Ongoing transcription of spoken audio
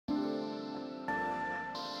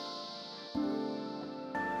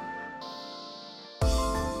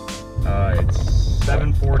It's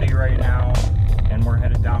 7:40 right now, and we're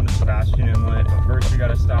headed down to Sebastian Inlet. First, we got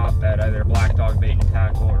to stop at either Black Dog Bait and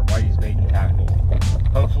Tackle or Whitey's Bait and Tackle.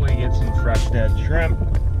 Hopefully, get some fresh dead shrimp.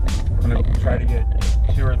 I'm gonna try to get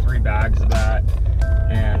 2 or 3 bags of that,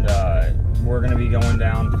 and we're gonna be going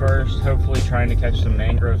down first. Hopefully, trying to catch some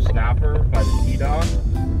mangrove snapper by the T-Dog.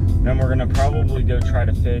 Then we're gonna probably go try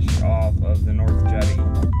to fish off of the North Jetty,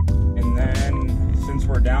 and then since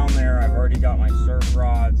we're down there, I've already got my surf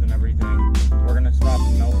rods and everything. We're gonna stop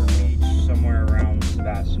at Melbourne Beach somewhere around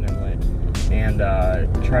Sebastian Inlet and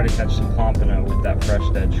try to catch some pompano with that fresh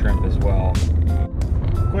dead shrimp as well.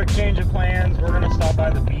 Quick change of plans. We're gonna stop by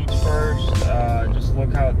the beach first, just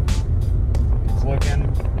look how it's looking,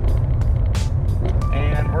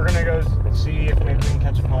 and we're gonna go see if maybe we can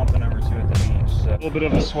catch a pompano or 2 at the beach. So, a little bit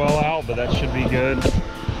of a swell out, but that should be good.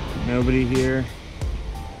 Nobody here.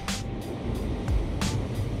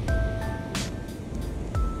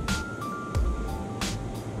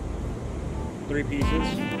 Three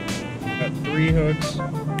pieces. Got 3 hooks,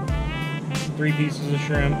 3 pieces of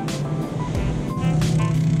shrimp.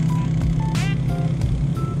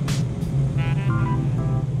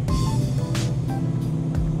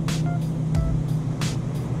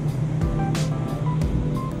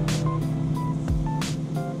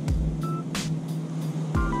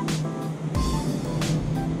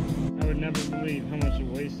 I would never believe how much a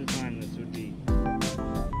waste of time this would be.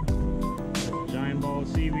 That's a giant ball of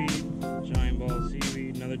seaweed. Giant ball of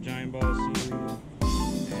seaweed, another giant ball of seaweed,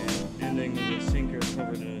 and ending with a sinker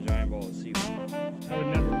covered in a giant ball of seaweed. I would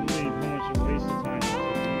never believe how much a waste of time this would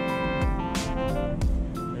be.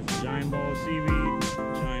 That's a giant ball of seaweed,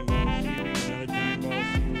 giant ball of seaweed, another giant ball of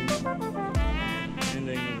seaweed, and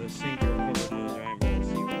ending with a sinker covered in a giant ball of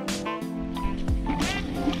seaweed.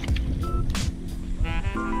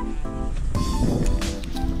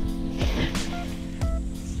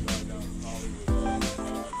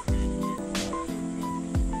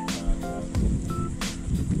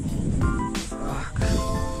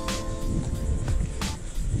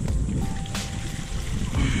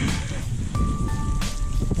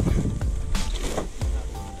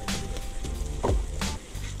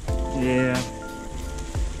 Yeah.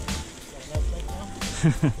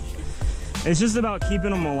 It's just about keeping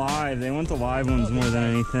them alive. They want the live ones more than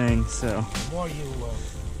anything, so. The more you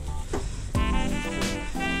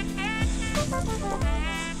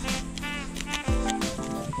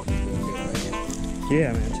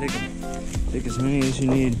Yeah, man, take as many as you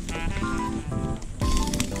need.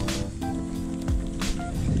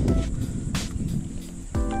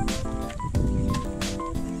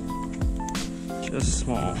 Just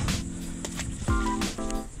small.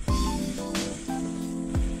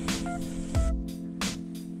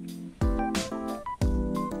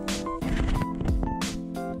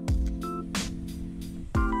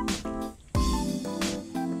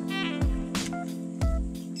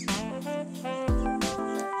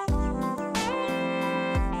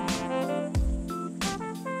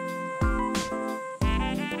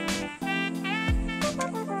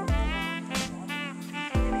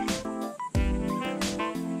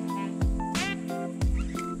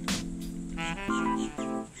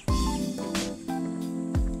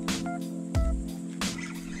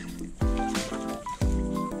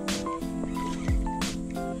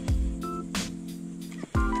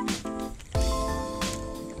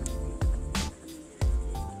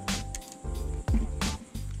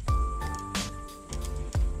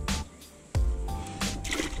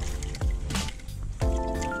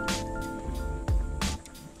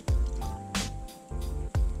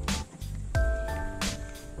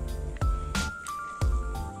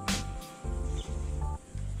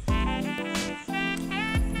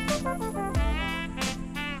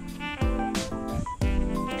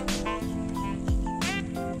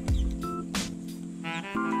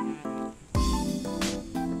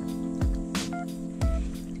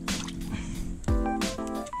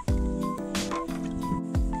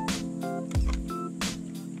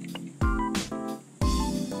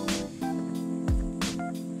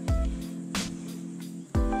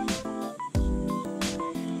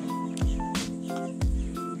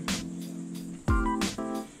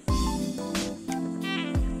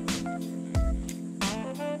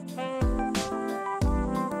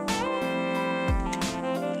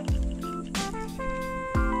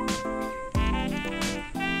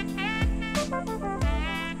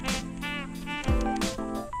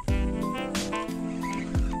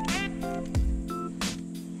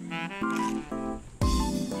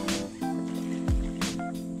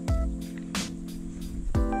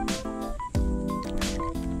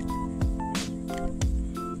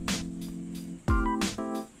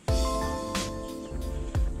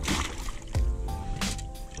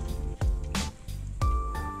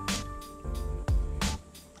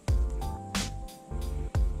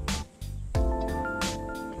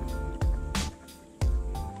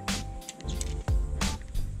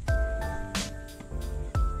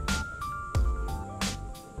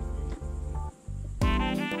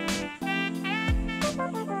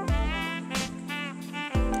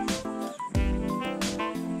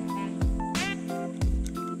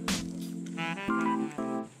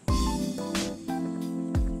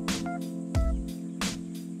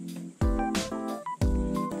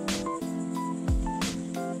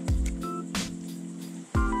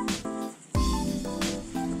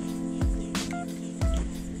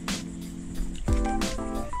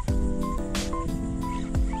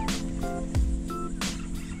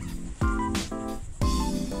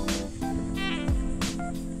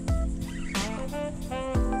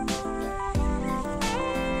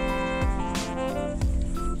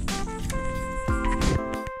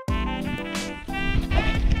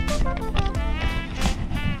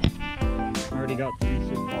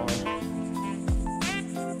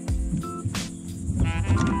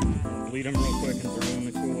 bleed them real quick and throw them in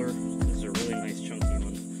the cooler. This is a really nice chunky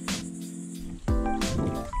one.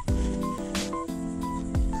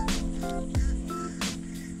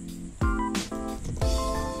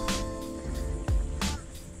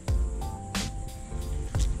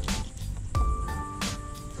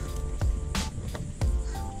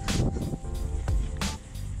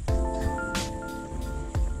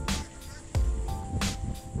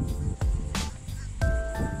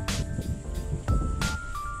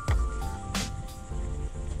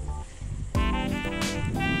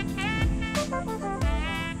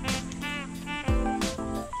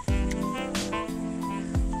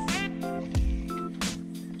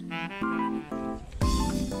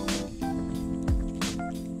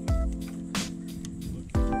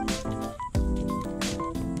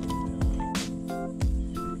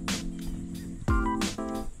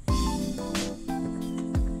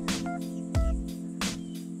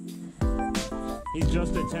 He's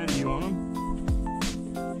just at 10. Do you want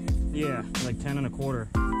him? Yeah, like 10 and a quarter.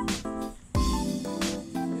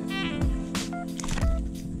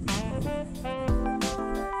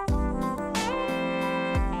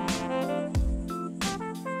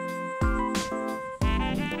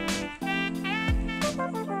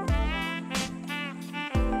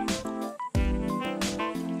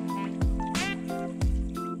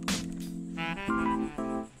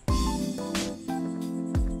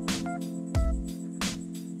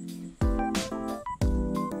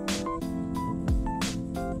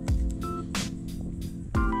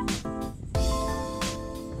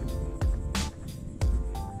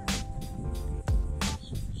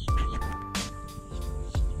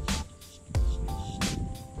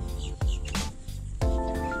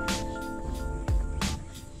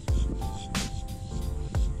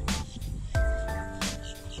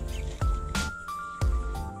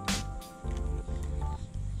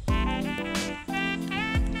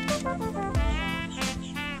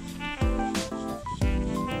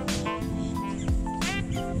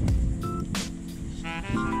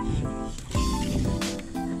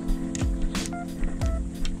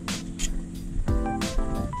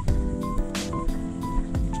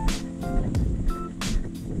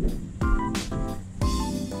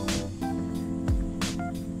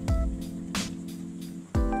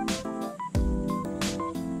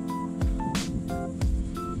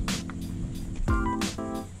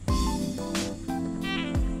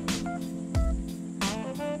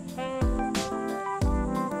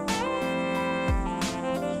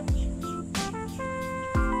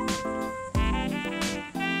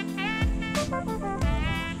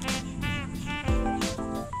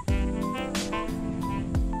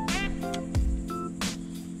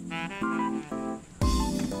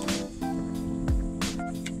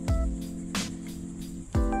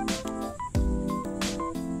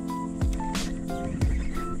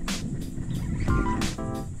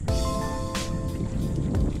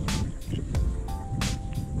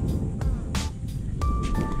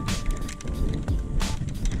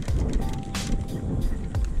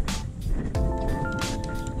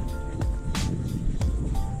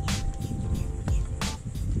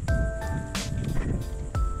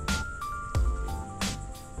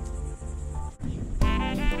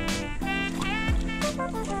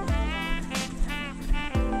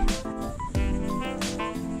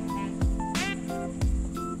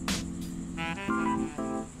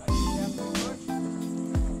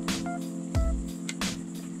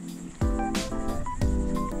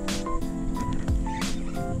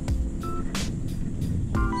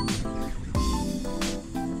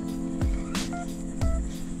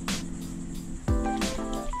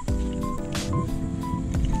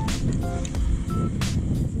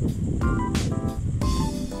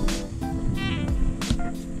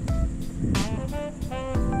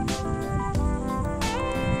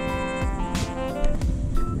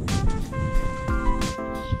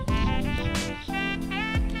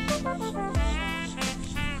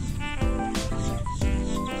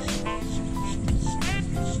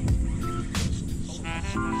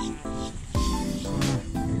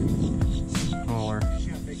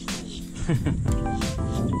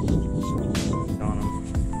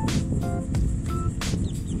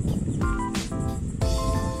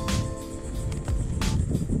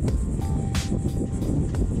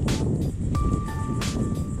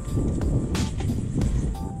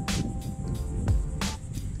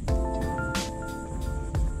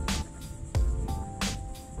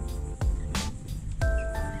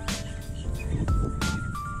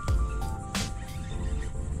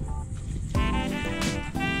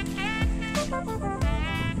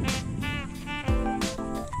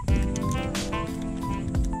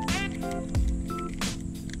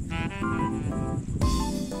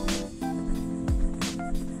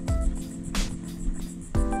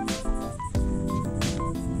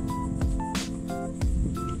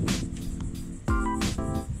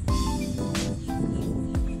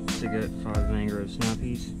 get 5 mangrove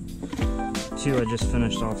snappies. 2 I just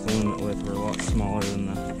finished off the limit with were a lot smaller than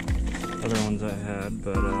the other ones I had,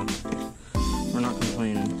 but we're not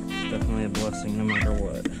complaining. It's definitely a blessing no matter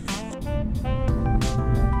what.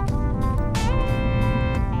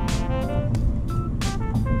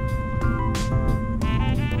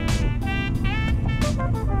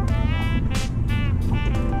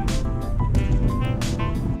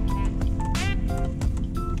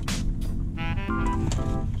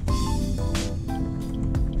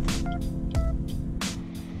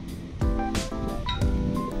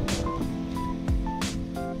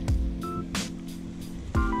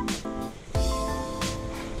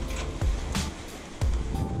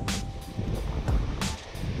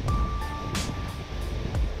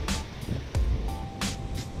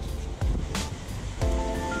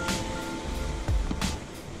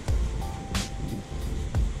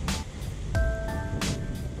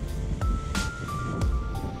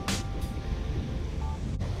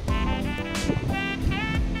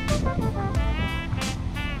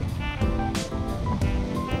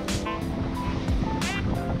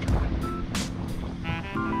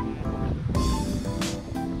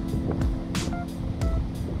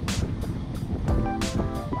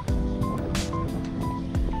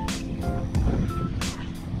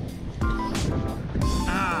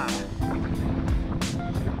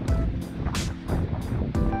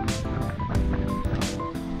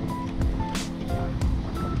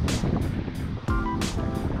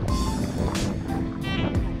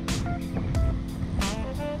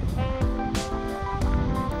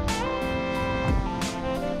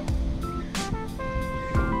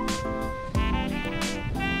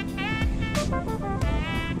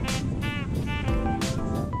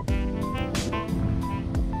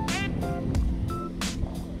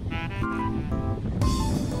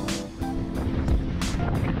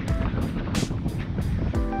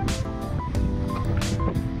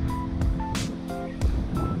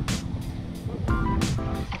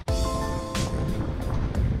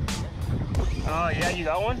 Oh yeah, you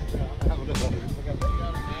got one?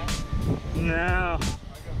 No.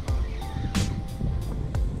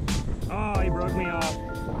 Oh, he broke me off.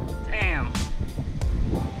 Damn.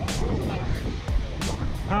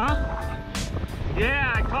 Huh?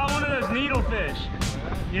 Yeah, I caught one of those needlefish.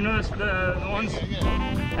 You know the ones?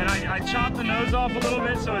 And I chopped the nose off a little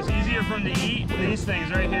bit so it's easier for him to eat. These things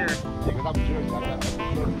right here.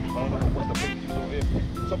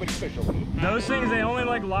 Those things, they only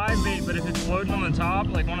like live bait, but if it's floating on the top,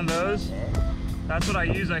 like one of those, that's what I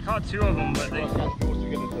use. I caught 2 of them, but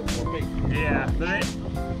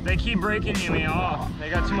they keep breaking me off. They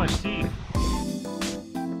got too much teeth.